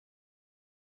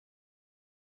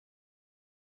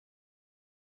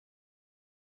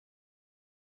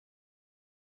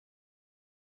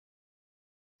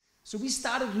So we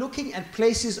started looking at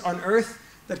places on Earth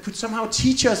that could somehow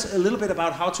teach us a little bit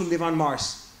about how to live on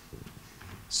Mars.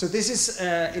 So this is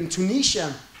in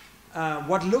Tunisia,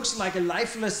 what looks like a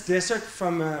lifeless desert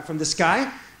from the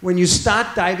sky. When you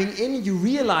start diving in, you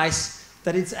realize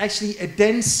that it's actually a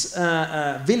dense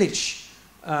village.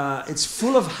 It's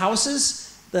full of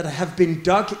houses that have been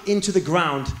dug into the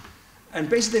ground. And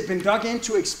basically they've been dug in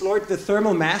to exploit the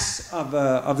thermal mass of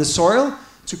the soil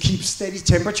to keep steady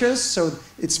temperatures. So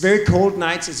it's very cold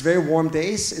nights, it's very warm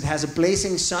days. It has a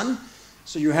blazing sun.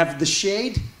 So you have the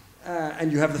shade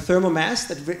and you have the thermal mass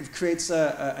that creates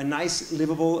a nice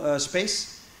livable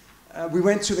space. We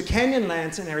went to the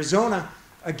Canyonlands in Arizona.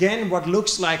 Again, what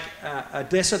looks like a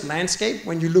desert landscape.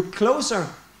 When you look closer,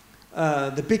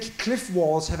 the big cliff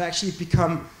walls have actually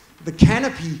become the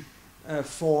canopy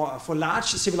for large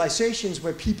civilizations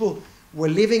where people were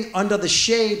living under the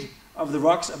shade of the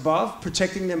rocks above,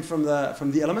 protecting them from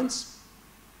the elements.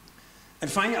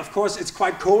 And finally, of course, it's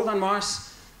quite cold on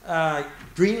Mars.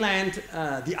 Greenland,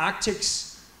 the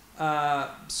Arctics,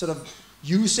 sort of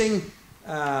using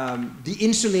the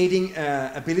insulating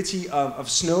ability of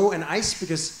snow and ice,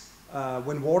 because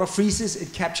when water freezes,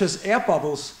 it captures air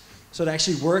bubbles, so it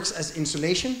actually works as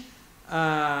insulation.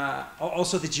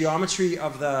 Also, the geometry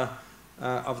of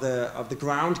the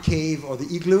ground cave or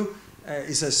the igloo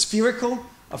is a spherical,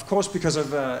 of course, because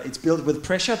of it's built with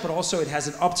pressure, but also it has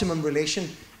an optimum relation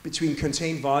between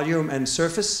contained volume and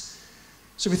surface.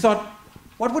 So we thought,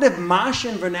 what would a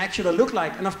Martian vernacular look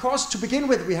like? And of course, to begin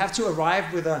with, we have to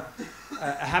arrive with a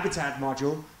habitat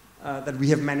module that we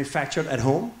have manufactured at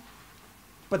home.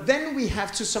 But then we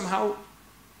have to somehow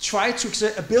try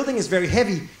to, a building is very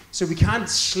heavy, so we can't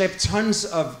schlep tons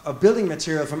of building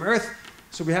material from Earth.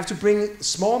 So we have to bring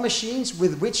small machines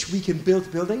with which we can build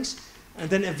buildings. And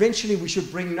then eventually we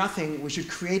should bring nothing. We should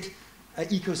create an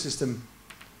ecosystem.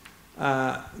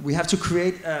 We have to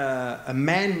create a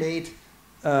man-made,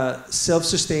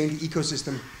 self-sustained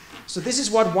ecosystem. So this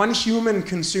is what one human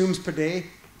consumes per day: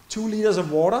 2 liters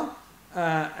of water,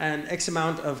 and X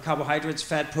amount of carbohydrates,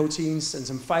 fat, proteins, and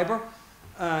some fiber.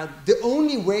 The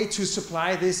only way to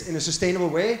supply this in a sustainable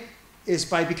way is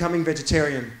by becoming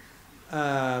vegetarian.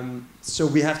 So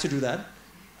we have to do that.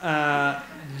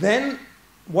 Then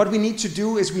what we need to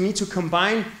do is we need to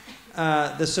combine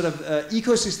the sort of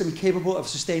ecosystem capable of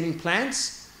sustaining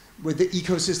plants with the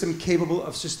ecosystem capable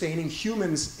of sustaining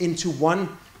humans into one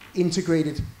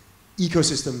integrated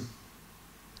ecosystem.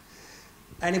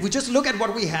 And if we just look at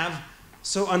what we have,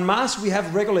 so on Mars we have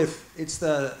regolith. It's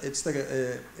the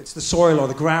soil or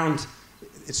the ground.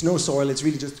 It's no soil, it's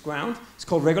really just ground. It's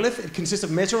called regolith. It consists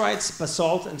of meteorites,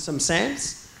 basalt, and some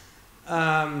sands.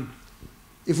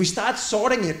 If we start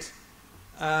sorting it,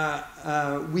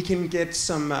 we can get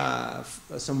some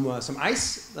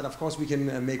ice that, of course, we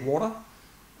can make water.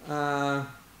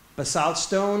 Basalt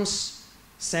stones,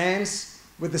 sands.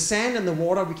 With the sand and the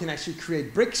water, we can actually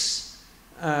create bricks.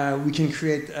 We can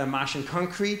create Martian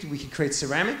concrete. We can create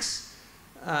ceramics.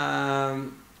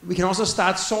 We can also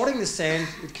start sorting the sand.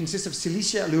 It consists of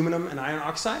silicia, aluminum, and iron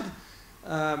oxide.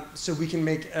 So we can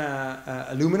make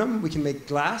aluminum. We can make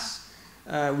glass.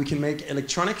 We can make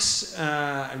electronics,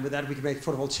 and with that we can make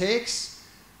photovoltaics,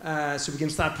 so we can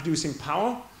start producing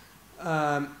power.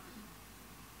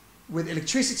 With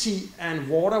electricity and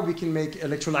water, we can make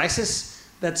electrolysis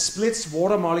that splits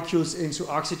water molecules into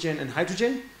oxygen and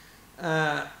hydrogen.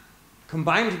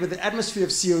 Combined with the atmosphere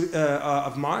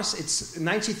of Mars, it's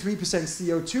 93%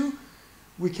 CO2.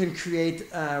 We can create,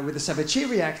 with the Sabatier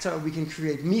reactor, we can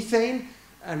create methane,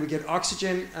 and we get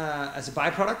oxygen as a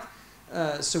byproduct.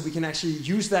 So we can actually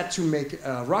use that to make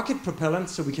rocket propellant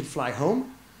so we can fly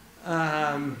home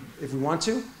if we want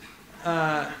to.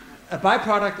 A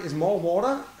byproduct is more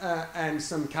water and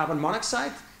some carbon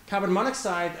monoxide. Carbon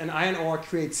monoxide and iron ore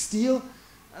create steel,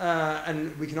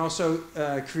 and we can also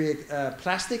create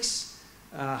plastics,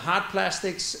 hard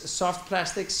plastics, soft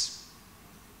plastics.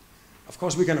 Of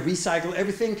course, we're going to recycle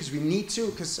everything because we need to,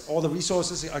 because all the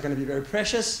resources are going to be very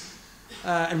precious.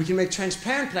 And we can make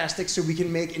transparent plastics, so we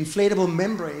can make inflatable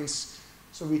membranes.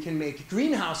 So we can make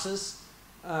greenhouses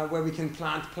where we can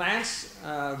plant plants,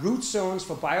 root zones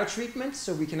for biotreatment,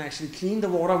 so we can actually clean the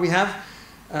water we have,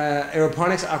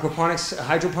 aeroponics, aquaponics,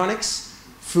 hydroponics,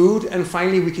 food, and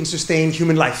finally we can sustain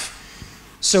human life.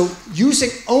 So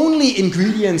using only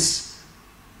ingredients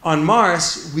on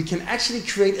Mars, we can actually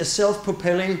create a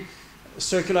self-propelling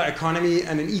circular economy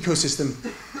and an ecosystem.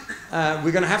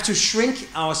 We're going to have to shrink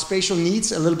our spatial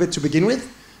needs a little bit to begin with,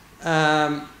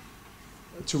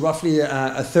 to roughly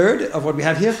a third of what we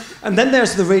have here. And then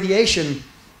there's the radiation.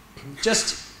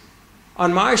 Just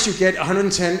on Mars, you get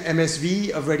 110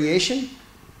 MSV of radiation.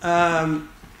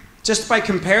 just by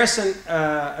comparison,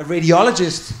 a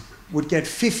radiologist would get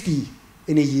 50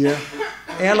 in a year.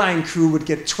 Airline crew would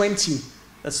get 20.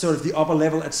 That's sort of the upper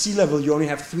level. At sea level, you only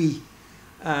have 3.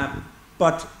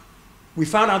 But we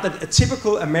found out that a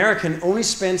typical American only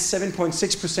spends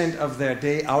 7.6% of their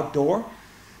day outdoor.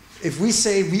 If we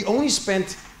say we only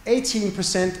spent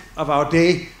 18% of our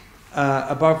day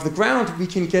above the ground, we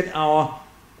can get our,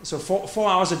 so 4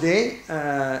 hours a day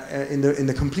in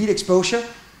the complete exposure.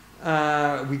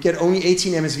 We get only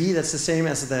 18 MSV, that's the same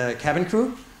as the cabin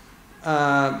crew.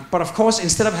 But of course,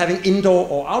 instead of having indoor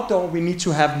or outdoor, we need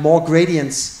to have more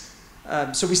gradients.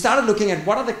 So we started looking at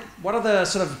what are the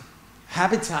sort of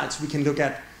habitats we can look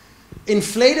at.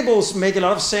 Inflatables make a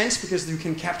lot of sense because you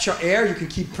can capture air, you can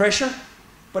keep pressure,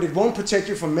 but it won't protect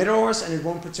you from meteors and it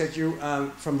won't protect you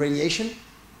from radiation.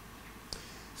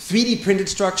 3D printed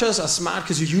structures are smart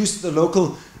because you use the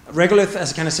local regolith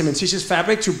as a kind of cementitious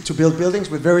fabric to build buildings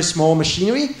with very small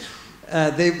machinery.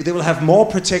 They will have more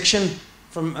protection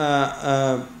from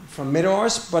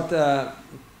meteors,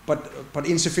 but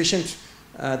insufficient.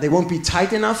 They won't be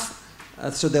tight enough,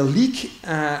 so they'll leak,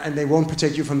 and they won't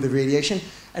protect you from the radiation.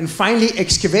 And finally,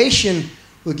 excavation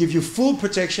will give you full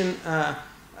protection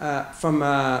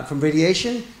from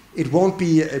radiation. It won't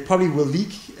be. It probably will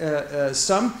leak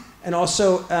some, and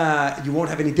also you won't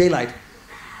have any daylight.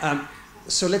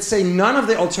 So let's say none of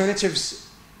the alternatives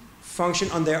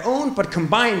function on their own, but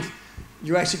combined,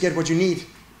 you actually get what you need.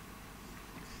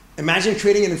 Imagine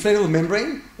creating an inflatable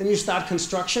membrane, then you start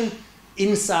construction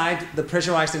inside the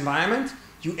pressurized environment.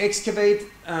 You excavate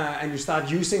and you start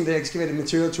using the excavated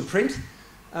material to print.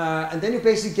 And then you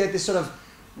basically get this sort of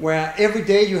where every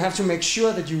day you have to make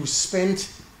sure that you spend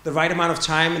the right amount of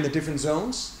time in the different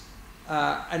zones.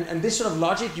 And this sort of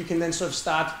logic, you can then sort of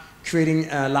start creating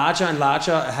larger and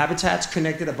larger habitats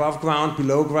connected above ground,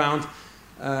 below ground.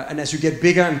 And as you get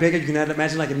bigger and bigger, you can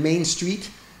imagine like a main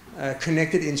street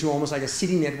connected into almost like a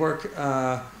city network.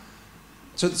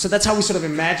 So that's how we sort of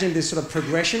imagine this sort of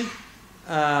progression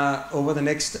over the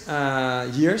next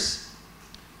years.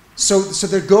 So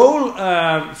the goal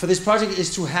for this project is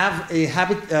to have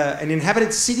an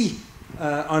inhabited city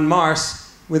on Mars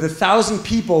with 1,000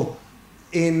 people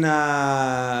in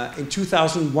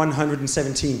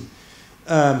 2117.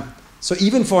 So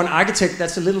even for an architect,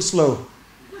 that's a little slow.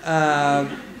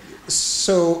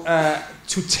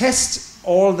 To test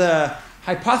all the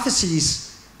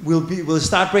hypotheses, we'll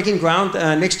start breaking ground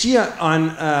next year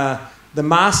on the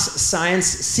Mars Science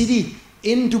City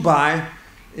in Dubai,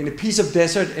 in a piece of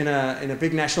desert in a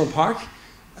big national park.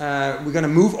 We're going to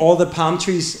move all the palm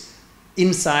trees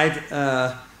inside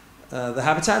the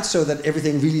habitat so that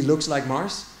everything really looks like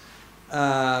Mars.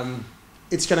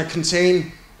 It's going to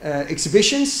contain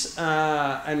exhibitions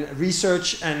and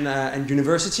research and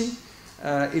university.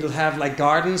 It'll have like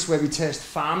gardens where we test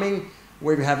farming,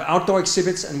 where we have outdoor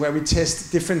exhibits, and where we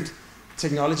test different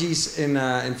technologies in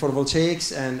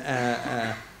photovoltaics and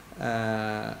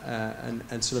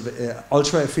sort of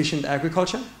ultra efficient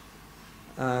agriculture.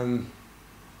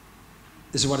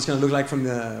 This is what it's going to look like from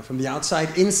the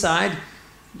outside. Inside,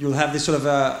 you'll have this sort of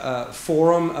a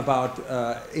forum about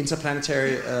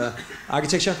interplanetary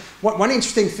architecture. One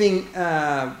interesting thing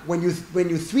when you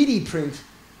 3D print,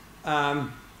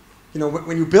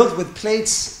 when you build with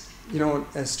plates,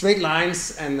 straight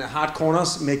lines and hard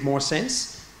corners make more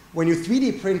sense. When you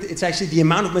 3D print, it's actually the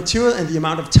amount of material and the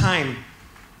amount of time.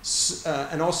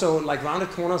 And also, like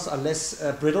rounded corners are less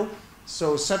brittle.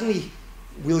 So suddenly,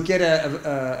 we'll get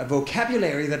a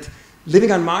vocabulary that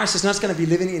living on Mars is not going to be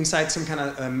living inside some kind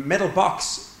of metal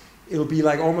box. It'll be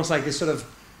like almost like this sort of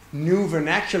new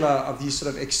vernacular of these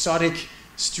sort of exotic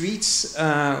streets.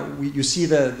 You see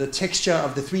the texture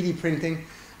of the 3D printing.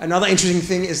 Another interesting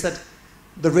thing is that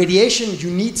the radiation, you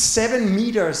need 7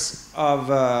 meters of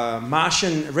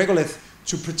Martian regolith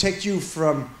to protect you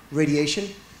from radiation.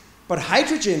 But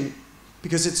hydrogen,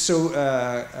 because it's so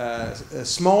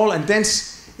small and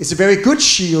dense, is a very good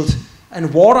shield,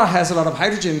 and water has a lot of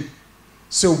hydrogen.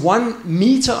 So 1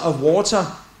 meter of water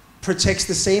protects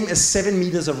the same as 7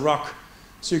 meters of rock.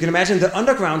 So you can imagine the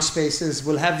underground spaces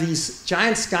will have these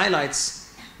giant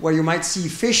skylights where you might see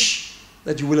fish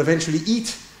that you will eventually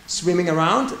eat swimming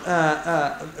around,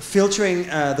 filtering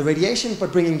the radiation,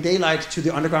 but bringing daylight to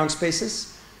the underground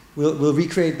spaces. We'll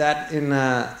recreate that in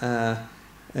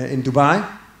Dubai.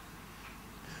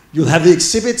 You'll have the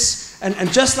exhibits,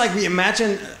 and just like we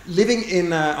imagine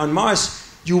living on Mars,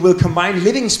 you will combine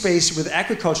living space with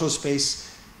agricultural space,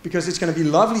 because it's going to be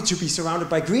lovely to be surrounded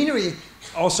by greenery,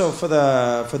 also for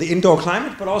the indoor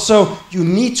climate, but also you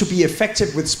need to be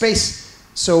effective with space.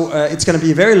 So it's going to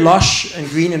be a very lush and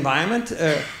green environment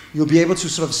you'll be able to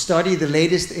sort of study the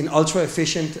latest in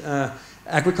ultra-efficient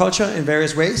agriculture in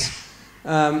various ways.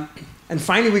 And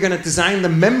finally, we're going to design the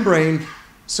membrane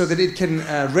so that it can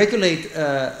regulate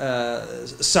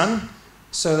sun,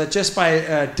 so that just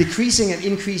by decreasing and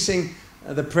increasing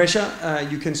the pressure,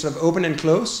 you can sort of open and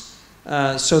close,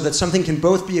 so that something can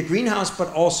both be a greenhouse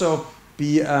but also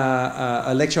be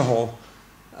a lecture hall.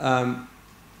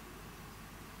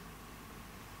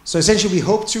 So essentially, we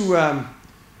hope to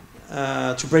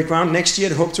break ground next year,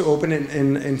 to hope to open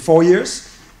in 4 years,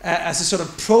 as a sort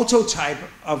of prototype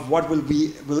of what will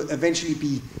eventually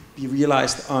be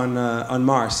realized on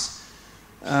Mars.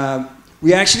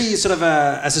 We actually sort of,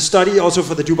 as a study also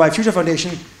for the Dubai Future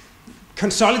Foundation,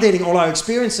 consolidating all our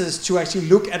experiences to actually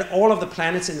look at all of the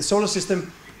planets in the solar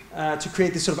system to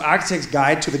create this sort of architect's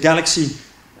guide to the galaxy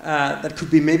that could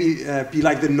be maybe be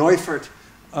like the Neufert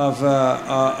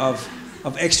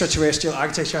of extraterrestrial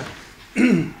architecture.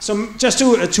 So just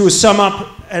to sum up,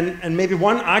 and maybe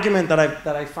one argument that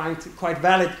I find quite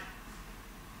valid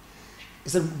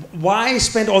is that why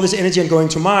spend all this energy on going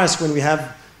to Mars when we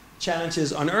have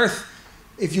challenges on Earth?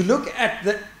 If you look at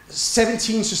the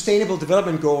 17 Sustainable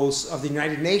Development Goals of the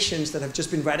United Nations that have just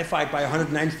been ratified by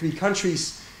 193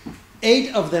 countries,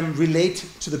 8 of them relate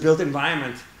to the built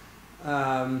environment.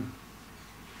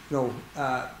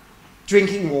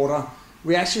 Drinking water.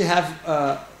 We actually have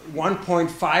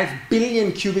 1.5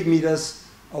 billion cubic meters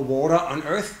of water on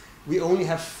Earth. We only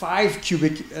have 5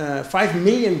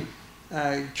 million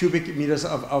cubic meters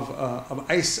of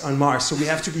ice on Mars. So we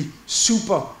have to be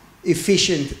super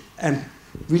efficient and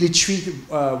really treat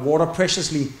water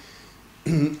preciously.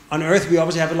 On Earth, we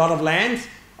obviously have a lot of land.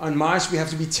 On Mars, we have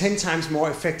to be 10 times more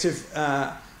effective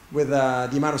with the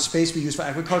amount of space we use for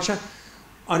agriculture.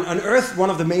 On Earth, one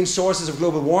of the main sources of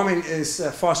global warming is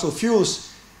fossil fuels.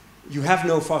 You have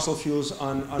no fossil fuels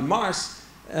on Mars,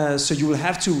 so you will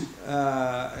have to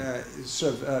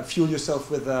fuel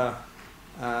yourself with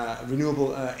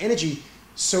renewable energy.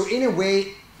 So in a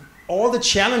way, all the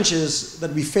challenges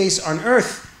that we face on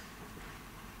Earth,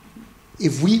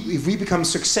 if we become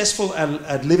successful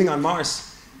at living on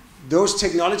Mars, those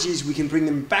technologies, we can bring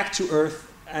them back to Earth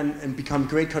and become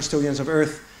great custodians of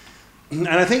Earth. And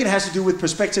I think it has to do with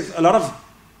perspective. A lot of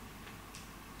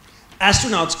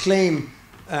astronauts claim,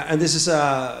 and this is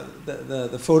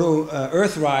the photo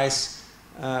Earthrise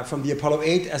from the Apollo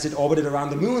 8 as it orbited around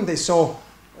the moon. They saw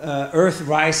Earth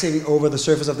rising over the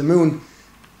surface of the moon.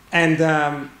 And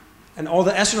all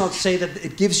the astronauts say that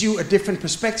it gives you a different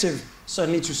perspective,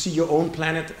 suddenly to see your own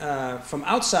planet from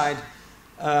outside.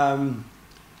 I'm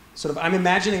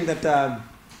imagining that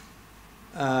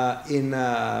in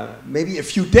maybe a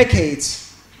few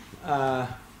decades,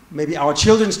 maybe our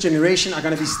children's generation are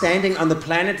going to be standing on the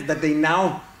planet that they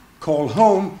now call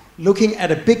home, looking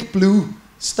at a big blue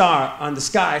star on the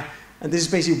sky. And this is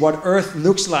basically what Earth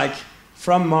looks like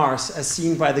from Mars, as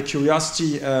seen by the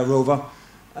Curiosity rover.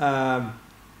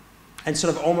 And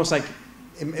sort of almost like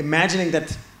imagining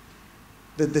that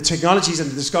the technologies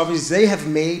and the discoveries they have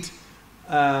made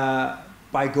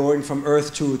by going from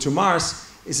Earth to Mars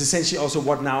is essentially also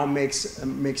what now makes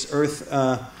Earth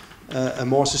a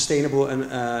more sustainable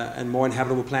and more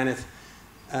inhabitable planet.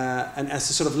 And as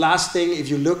a sort of last thing, if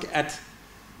you look at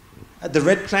the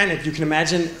red planet, you can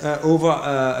imagine over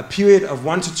a period of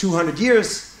 100 to 200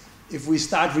 years, if we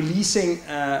start releasing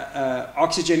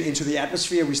oxygen into the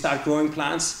atmosphere, we start growing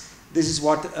plants, this is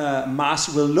what Mars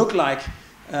will look like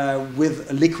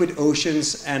with liquid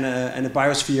oceans and a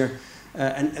biosphere.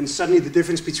 And suddenly the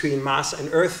difference between Mars and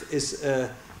Earth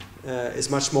is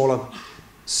much smaller.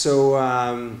 So,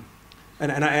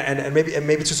 and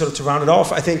maybe to sort of to round it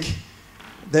off, I think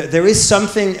there is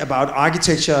something about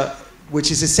architecture which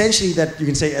is essentially that you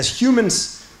can say as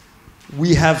humans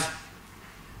we have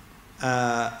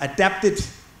adapted.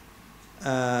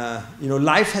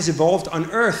 Life has evolved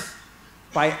on Earth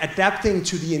by adapting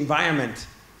to the environment.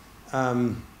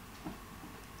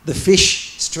 The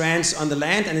fish strands on the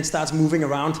land and it starts moving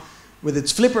around with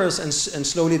its flippers and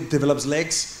slowly develops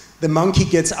legs. The monkey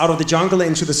gets out of the jungle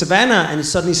into the savannah and it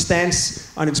suddenly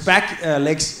stands on its back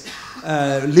legs,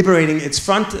 liberating its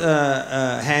front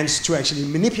hands to actually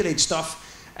manipulate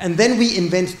stuff. And then we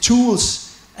invent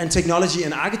tools and technology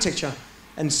and architecture.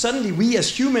 And suddenly we as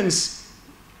humans,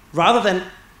 rather than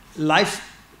life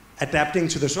adapting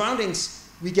to the surroundings,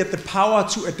 we get the power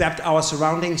to adapt our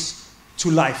surroundings to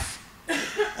life.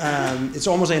 It's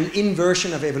almost an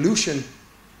inversion of evolution.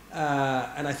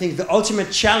 And I think the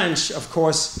ultimate challenge, of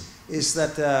course, is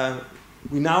that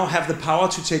we now have the power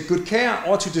to take good care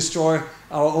or to destroy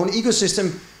our own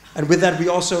ecosystem. And with that, we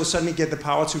also suddenly get the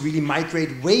power to really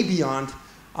migrate way beyond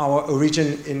our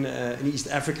origin in East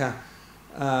Africa.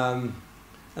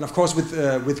 And of course,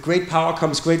 with great power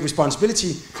comes great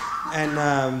responsibility, and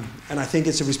I think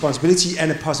it's a responsibility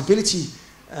and a possibility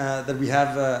that we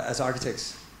have as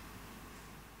architects.